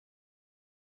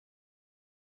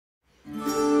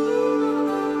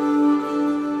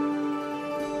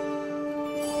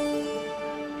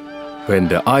When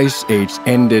the Ice Age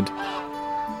ended,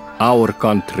 our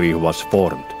country was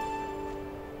formed.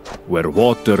 Where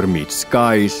water meets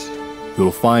skies,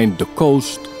 you'll find the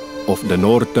coast of the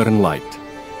Northern Light.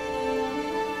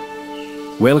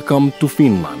 Welcome to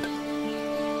Finland.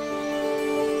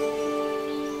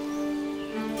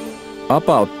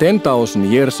 About 10,000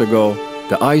 years ago,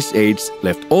 the Ice Age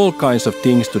left all kinds of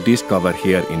things to discover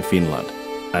here in Finland.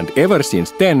 And ever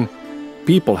since then,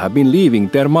 people have been leaving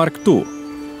their mark too.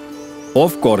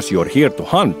 Of course, you're here to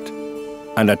hunt.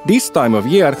 And at this time of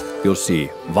year, you'll see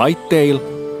whitetail,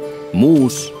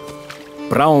 moose,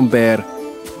 brown bear,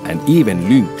 and even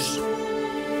lynx.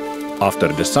 After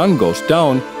the sun goes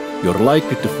down, you're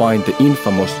likely to find the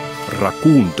infamous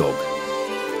raccoon dog.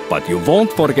 But you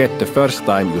won't forget the first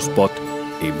time you spot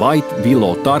a white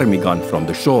willow ptarmigan from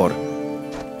the shore,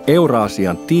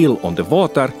 Eurasian teal on the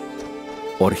water,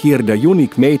 or hear the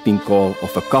unique mating call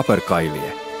of a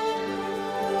capercaillie.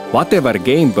 Whatever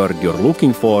game bird you're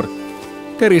looking for,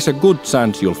 there is a good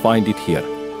chance you'll find it here.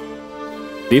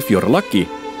 If you're lucky,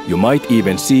 you might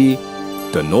even see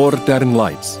the Northern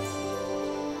Lights.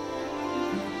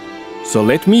 So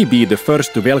let me be the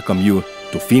first to welcome you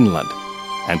to Finland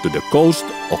and to the coast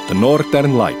of the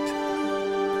Northern Light.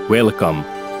 Welcome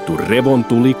to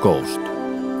Revontuli Coast.